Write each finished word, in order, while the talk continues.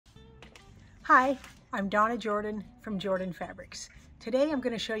Hi, I'm Donna Jordan from Jordan Fabrics. Today I'm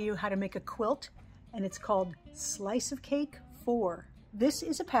going to show you how to make a quilt, and it's called Slice of Cake 4. This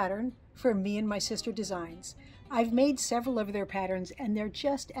is a pattern for me and my sister designs. I've made several of their patterns and they're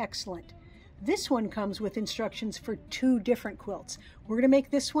just excellent. This one comes with instructions for 2 different quilts. We're going to make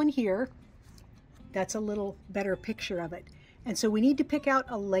this one here. That's a little better picture of it. And so we need to pick out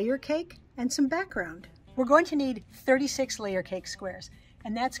a layer cake and some background. We're going to need 36 layer cake squares.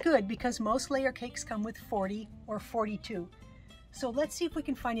 And that's good because most layer cakes come with 40 or 42. So let's see if we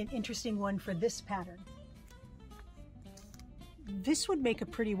can find an interesting one for this pattern. This would make a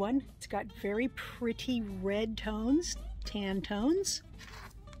pretty one. It's got very pretty red tones, tan tones.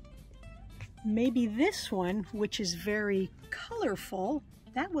 Maybe this one, which is very colorful,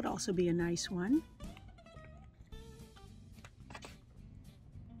 that would also be a nice one.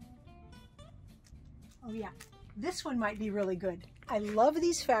 Oh yeah, this one might be really good. I love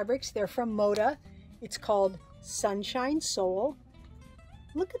these fabrics. They're from Moda. It's called Sunshine Soul.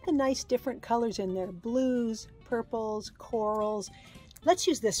 Look at the nice different colors in there. Blues, purples, corals. Let's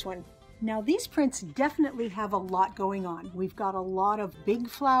use this one. Now these prints definitely have a lot going on. We've got a lot of big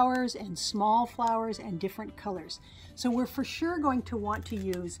flowers and small flowers and different colors. So we're for sure going to want to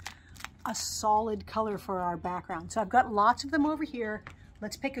use a solid color for our background. So I've got lots of them over here.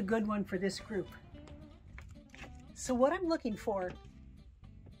 Let's pick a good one for this group. So what I'm looking for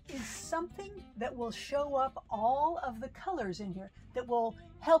is something that will show up all of the colors in here, that will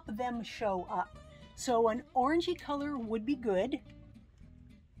help them show up. So an orangey color would be good.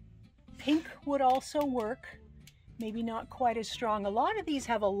 Pink would also work, maybe not quite as strong. A lot of these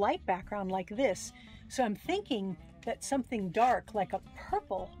have a light background like this, so I'm thinking that something dark like a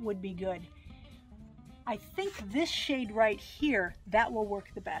purple would be good. I think this shade right here, that will work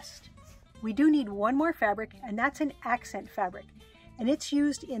the best. We do need one more fabric, and that's an accent fabric. And it's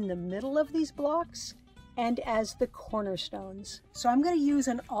used in the middle of these blocks and as the cornerstones. So I'm going to use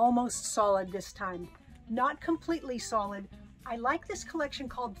an almost solid this time. Not completely solid. I like this collection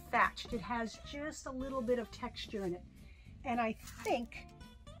called Thatched. It has just a little bit of texture in it. And I think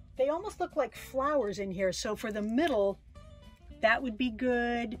they almost look like flowers in here. So for the middle, that would be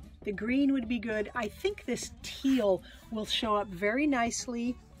good. The green would be good. I think this teal will show up very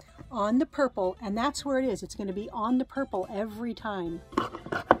nicely on the purple, and that's where it is. It's going to be on the purple every time.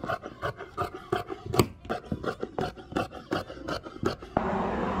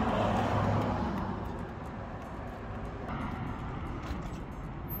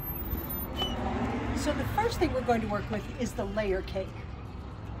 So the first thing we're going to work with is the layer cake.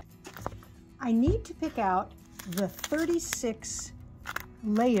 I need to pick out the 36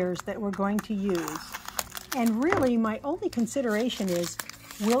 layers that we're going to use. And really my only consideration is,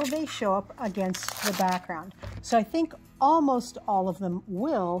 will they show up against the background? So I think almost all of them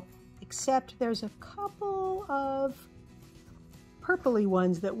will, except there's a couple of purpley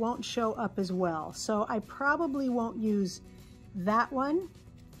ones that won't show up as well. So I probably won't use that one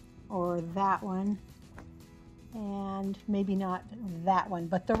or that one, and maybe not that one,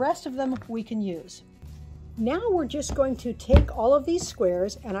 but the rest of them we can use. Now we're just going to take all of these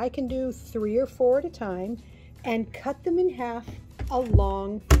squares, and I can do 3 or 4 at a time, and cut them in half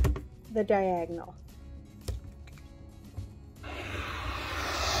along the diagonal.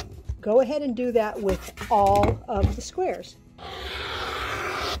 Go ahead and do that with all of the squares.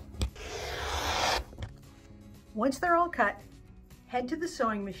 Once they're all cut, head to the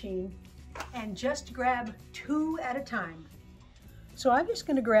sewing machine and just grab 2 at a time. So I'm just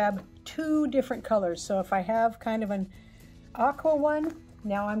going to grab 2 different colors. So if I have kind of an aqua one,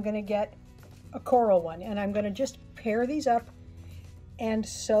 now I'm going to get a coral one, and I'm going to just pair these up and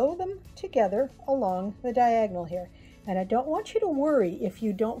sew them together along the diagonal here. And I don't want you to worry if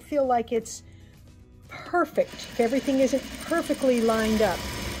you don't feel like it's perfect, if everything isn't perfectly lined up.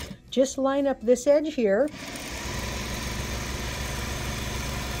 Just line up this edge here.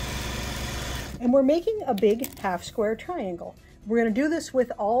 And we're making a big half square triangle. We're going to do this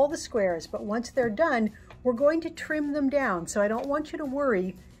with all the squares, but once they're done, we're going to trim them down. So I don't want you to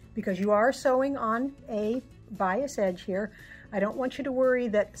worry, because you are sewing on a bias edge here. I don't want you to worry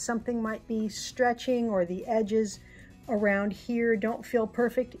that something might be stretching or the edges around here don't feel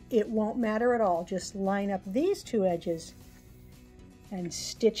perfect. It won't matter at all. Just line up these 2 edges and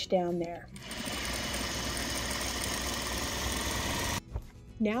stitch down there.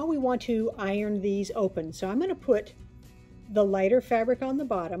 Now we want to iron these open. So I'm going to put the lighter fabric on the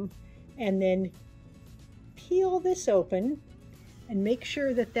bottom and then peel this open and make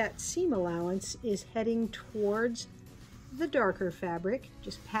sure that that seam allowance is heading towards the darker fabric.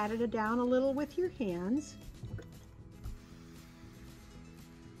 Just pat it down a little with your hands.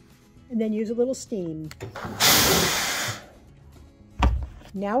 and then use a little steam.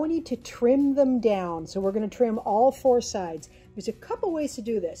 Now we need to trim them down. So we're going to trim all 4 sides. There's a couple ways to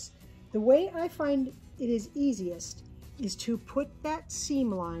do this. The way I find it is easiest is to put that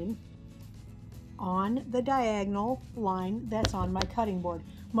seam line on the diagonal line that's on my cutting board.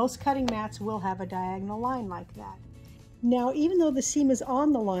 Most cutting mats will have a diagonal line like that. Now, even though the seam is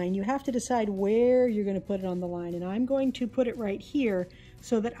on the line, you have to decide where you're going to put it on the line. And I'm going to put it right here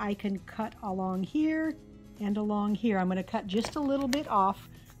so that I can cut along here and along here. I'm going to cut just a little bit off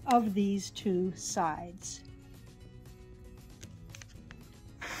of these 2 sides.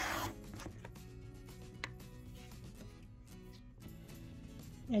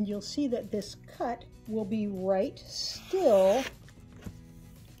 And you'll see that this cut will be right still.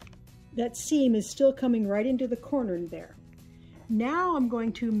 That seam is still coming right into the corner there. Now I'm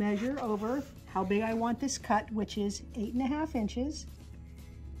going to measure over how big I want this cut, which is 8.5 inches.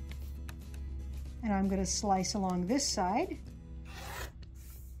 And I'm going to slice along this side.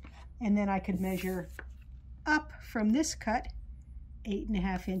 And then I could measure up from this cut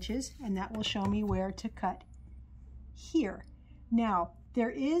 8.5 inches, and that will show me where to cut here. Now, there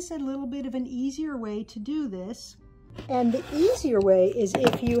is a little bit of an easier way to do this. And the easier way is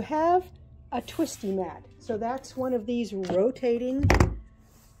if you have a twisty mat. So that's one of these rotating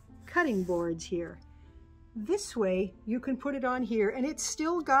cutting boards here. This way you can put it on here, and it's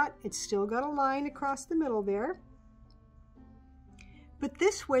still got a line across the middle there. But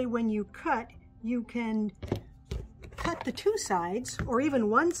this way when you cut, you can cut the 2 sides or even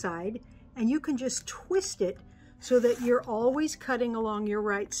 1 side, and you can just twist it so that you're always cutting along your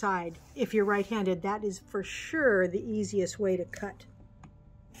right side. If you're right-handed, that is for sure the easiest way to cut.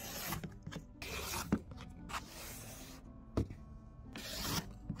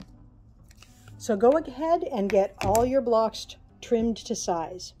 So go ahead and get all your blocks trimmed to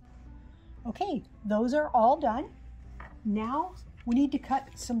size. Okay, those are all done. Now we need to cut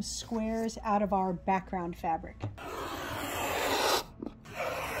some squares out of our background fabric.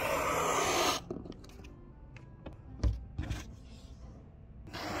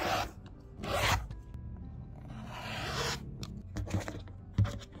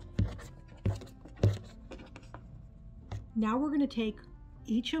 Now we're going to take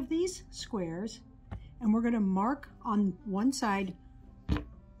each of these squares and we're going to mark on one side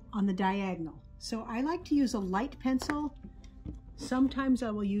on the diagonal. So I like to use a light pencil. Sometimes I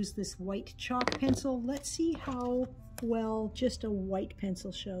will use this white chalk pencil. Let's see how well just a white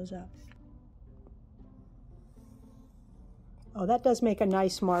pencil shows up. Oh, that does make a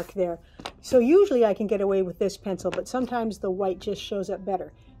nice mark there. So usually I can get away with this pencil, but sometimes the white just shows up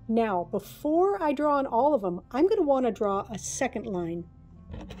better. Now, before I draw on all of them, I'm going to want to draw a second line.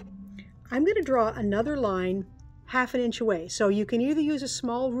 I'm going to draw another line 1/2 inch away. So you can either use a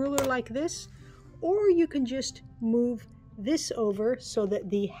small ruler like this, or you can just move this over so that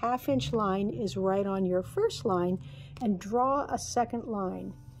the 1/2 inch line is right on your first line, and draw a second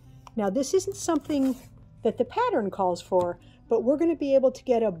line. Now, this isn't something that the pattern calls for, but we're going to be able to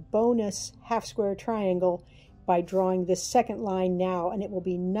get a bonus half square triangle by drawing this second line now, and it will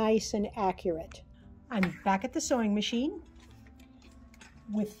be nice and accurate. I'm back at the sewing machine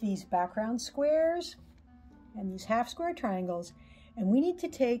with these background squares and these half square triangles, and we need to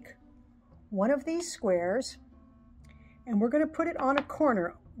take one of these squares and we're going to put it on a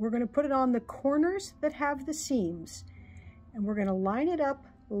corner. We're going to put it on the corners that have the seams, and we're going to line it up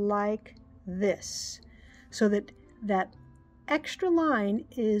like this so that that extra line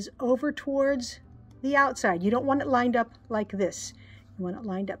is over towards the outside. You don't want it lined up like this. You want it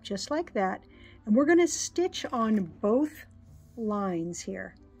lined up just like that. And we're going to stitch on both lines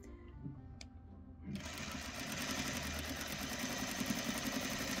here.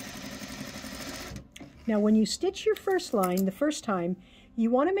 Now, when you stitch your first line the first time, you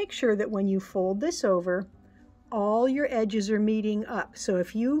want to make sure that when you fold this over, all your edges are meeting up. So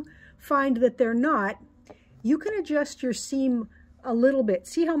if you find that they're not, you can adjust your seam a little bit.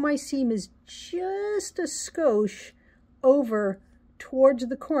 See how my seam is just a skosh over towards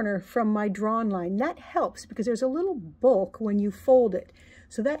the corner from my drawn line. That helps because there's a little bulk when you fold it.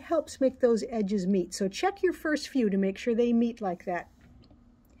 So that helps make those edges meet. So check your first few to make sure they meet like that.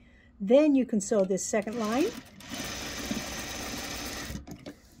 Then you can sew this second line.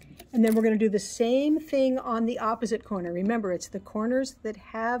 And then we're going to do the same thing on the opposite corner. Remember, it's the corners that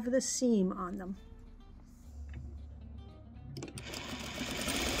have the seam on them.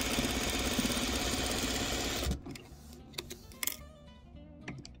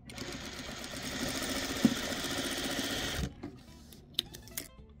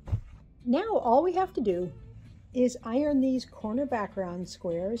 Now all we have to do is iron these corner background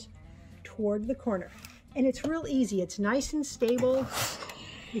squares toward the corner. And it's real easy. It's nice and stable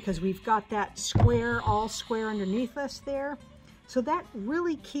because we've got that square, all square underneath us there. So that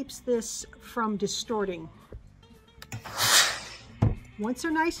really keeps this from distorting. Once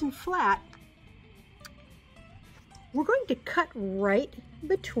they're nice and flat, we're going to cut right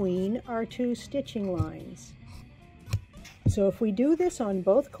between our two stitching lines. So if we do this on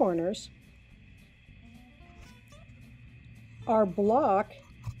both corners, our block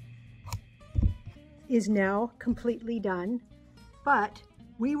is now completely done, but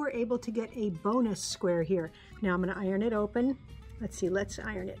we were able to get a bonus square here. Now I'm going to iron it open. Let's see, let's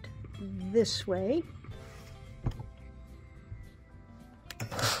iron it this way.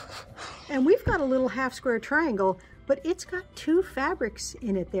 And we've got a little half square triangle, but it's got two fabrics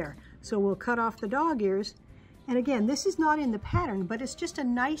in it there. So we'll cut off the dog ears. And again, this is not in the pattern, but it's just a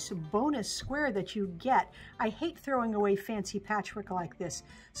nice bonus square that you get. I hate throwing away fancy patchwork like this.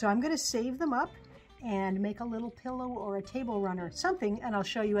 So I'm going to save them up and make a little pillow or a table runner, something, and I'll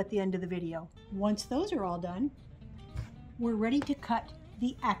show you at the end of the video. Once those are all done, we're ready to cut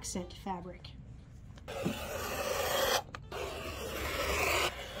the accent fabric.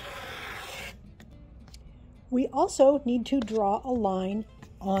 We also need to draw a line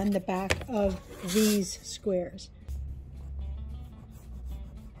on the back of these squares.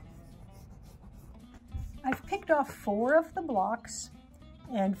 I've picked off 4 of the blocks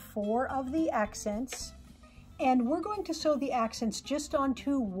and 4 of the accents, and we're going to sew the accents just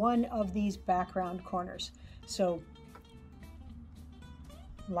onto one of these background corners. So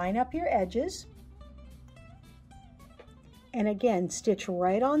line up your edges, and again stitch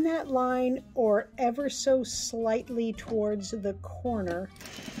right on that line or ever so slightly towards the corner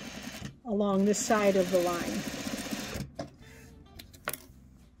along the side of the line.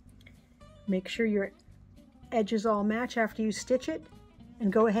 Make sure your edges all match after you stitch it,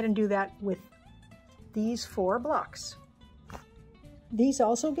 and go ahead and do that with these 4 blocks. These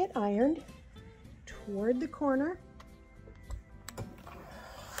also get ironed toward the corner,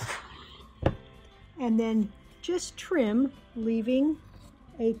 and then just trim, leaving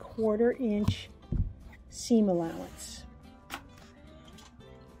a 1/4 inch seam allowance.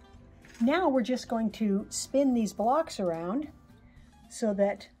 Now we're just going to spin these blocks around so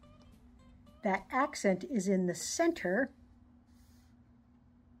that that accent is in the center,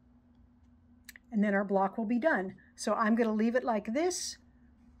 and then our block will be done. So I'm going to leave it like this,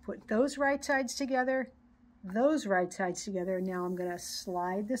 put those right sides together, those right sides together. Now I'm going to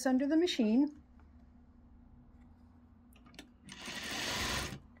slide this under the machine.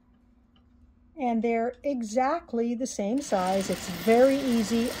 And they're exactly the same size. It's very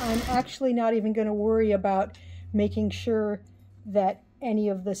easy. I'm actually not even going to worry about making sure that any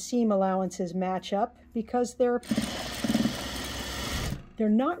of the seam allowances match up, because they're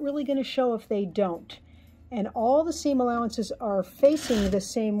not really going to show if they don't. And all the seam allowances are facing the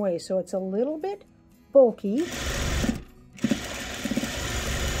same way, so it's a little bit bulky.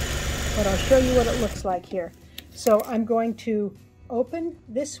 But I'll show you what it looks like here. So I'm going to open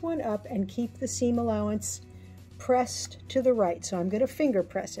this one up and keep the seam allowance pressed to the right. So I'm going to finger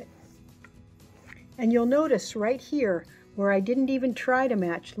press it. And you'll notice right here where I didn't even try to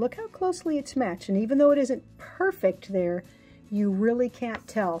match, look how closely it's matched. And even though it isn't perfect there, you really can't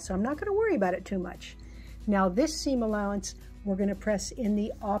tell. So I'm not going to worry about it too much. Now this seam allowance, we're going to press in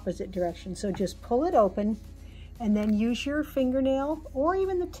the opposite direction. So just pull it open and then use your fingernail or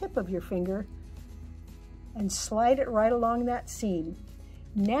even the tip of your finger and slide it right along that seam.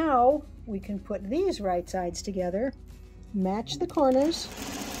 Now we can put these right sides together, match the corners,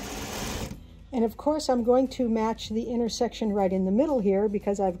 and of course I'm going to match the intersection right in the middle here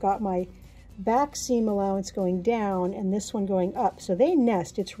because I've got my back seam allowance going down and this one going up. So they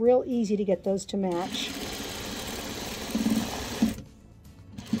nest. It's real easy to get those to match.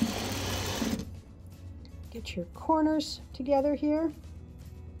 Get your corners together here.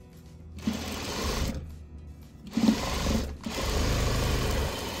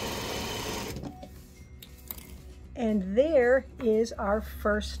 And there is our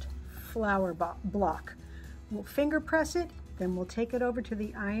first flower block. We'll finger press it, then we'll take it over to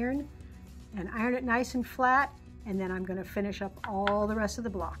the iron and iron it nice and flat, and then I'm going to finish up all the rest of the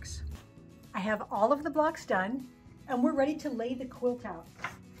blocks. I have all of the blocks done, and we're ready to lay the quilt out.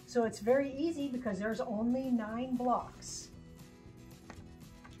 So it's very easy because there's only 9 blocks.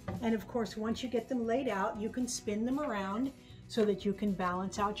 And of course, once you get them laid out, you can spin them around so that you can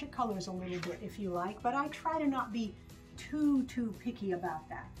balance out your colors a little bit if you like, but I try to not be too picky about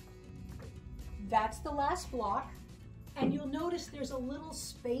that. That's the last block, and you'll notice there's a little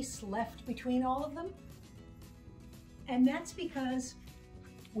space left between all of them, and that's because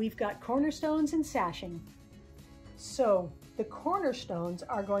we've got cornerstones and sashing. So the cornerstones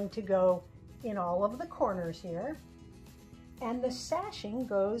are going to go in all of the corners here, and the sashing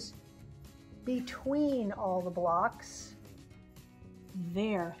goes between all the blocks.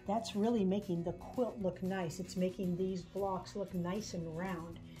 There, that's really making the quilt look nice. It's making these blocks look nice and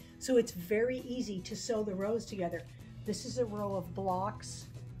round. So it's very easy to sew the rows together. This is a row of blocks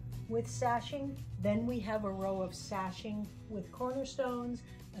with sashing. Then we have a row of sashing with cornerstones,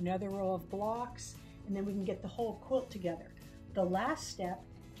 another row of blocks, and then we can get the whole quilt together. The last step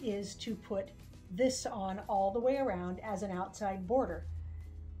is to put this on all the way around as an outside border.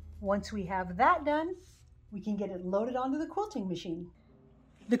 Once we have that done, we can get it loaded onto the quilting machine.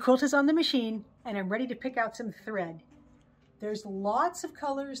 The quilt is on the machine and I'm ready to pick out some thread. There's lots of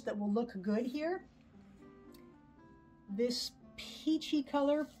colors that will look good here. This peachy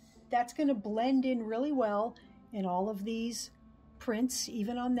color, that's going to blend in really well in all of these prints.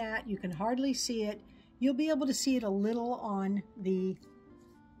 Even on that, you can hardly see it. You'll be able to see it a little on the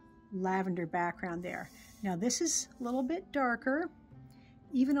lavender background there. Now this is a little bit darker.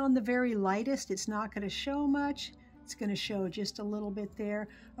 Even on the very lightest, it's not going to show much. It's going to show just a little bit there.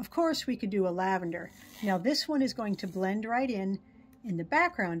 Of course, we could do a lavender. Now this one is going to blend right in the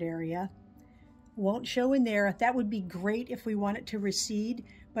background area. Won't show in there. That would be great if we want it to recede,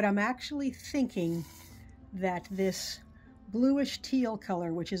 but I'm actually thinking that this bluish teal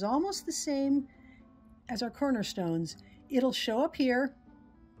color, which is almost the same as our cornerstones, it'll show up here.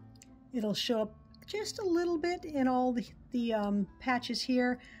 It'll show up just a little bit in all the patches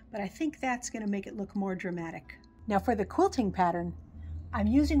here, but I think that's going to make it look more dramatic. Now for the quilting pattern, I'm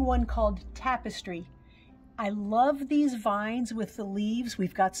using one called Tapestry. I love these vines with the leaves.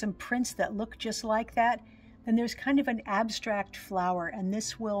 We've got some prints that look just like that. Then there's kind of an abstract flower, and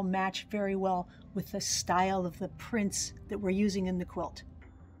this will match very well with the style of the prints that we're using in the quilt.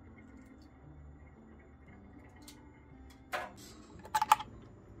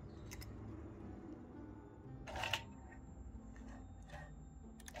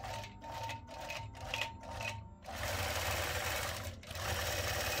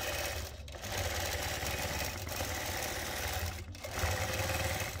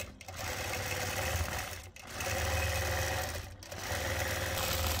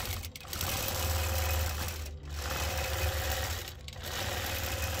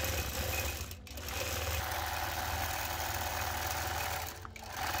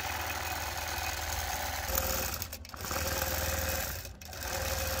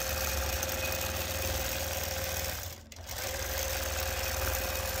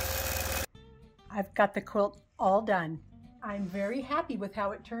 I've got the quilt all done. I'm very happy with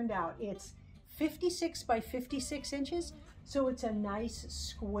how it turned out. It's 56 by 56 inches, so it's a nice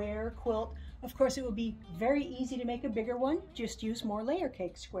square quilt. Of course, it would be very easy to make a bigger one. Just use more layer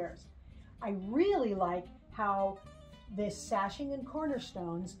cake squares. I really like how this sashing and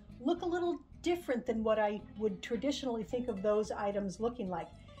cornerstones look a little different than what I would traditionally think of those items looking like.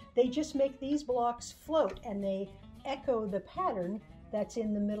 They just make these blocks float and they echo the pattern that's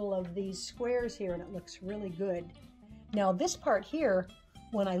in the middle of these squares here, and it looks really good. Now this part here,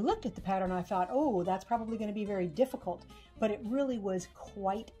 when I looked at the pattern, I thought, oh, that's probably going to be very difficult, but it really was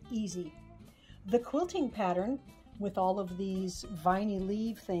quite easy. The quilting pattern with all of these viney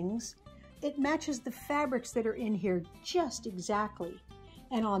leaf things, it matches the fabrics that are in here just exactly.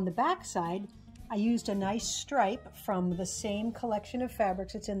 And on the back side, I used a nice stripe from the same collection of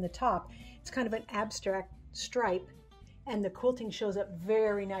fabrics that's in the top. It's kind of an abstract stripe, and the quilting shows up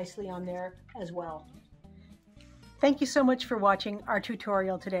very nicely on there as well. Thank you so much for watching our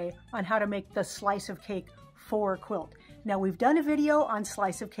tutorial today on how to make the slice of cake 4 quilt. Now we've done a video on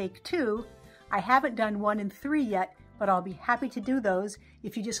slice of cake 2. I haven't done 1 and 3 yet, but I'll be happy to do those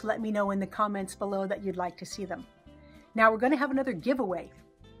if you just let me know in the comments below that you'd like to see them. Now we're going to have another giveaway.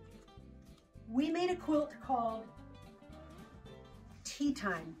 We made a quilt called Tea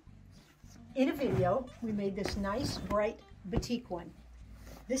Time. In a video, we made this nice bright batik one.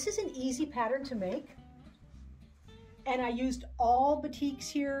 This is an easy pattern to make, and I used all batiks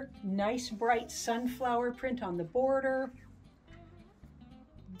here, nice bright sunflower print on the border,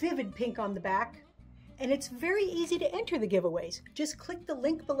 vivid pink on the back, and it's very easy to enter the giveaways. Just click the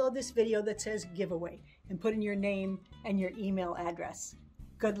link below this video that says giveaway and put in your name and your email address.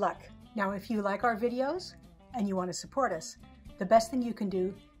 Good luck. Now if you like our videos and you want to support us, the best thing you can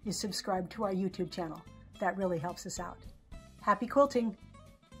do is subscribe to our YouTube channel. That really helps us out. Happy quilting!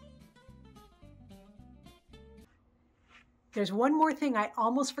 There's one more thing I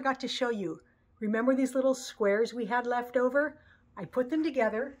almost forgot to show you. Remember these little squares we had left over? I put them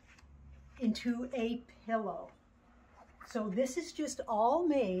together into a pillow. So this is just all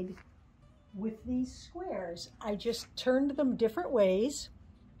made with these squares. I just turned them different ways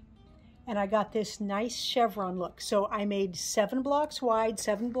and I got this nice chevron look. So I made 7 blocks wide,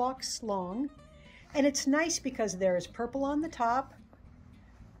 7 blocks long. And it's nice because there's purple on the top,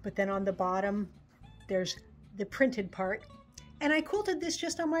 but then on the bottom, there's the printed part. And I quilted this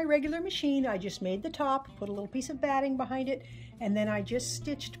just on my regular machine. I just made the top, put a little piece of batting behind it, and then I just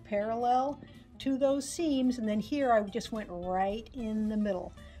stitched parallel to those seams. And then here I just went right in the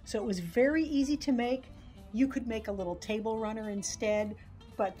middle. So it was very easy to make. You could make a little table runner instead,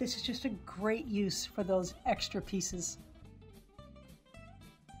 but this is just a great use for those extra pieces.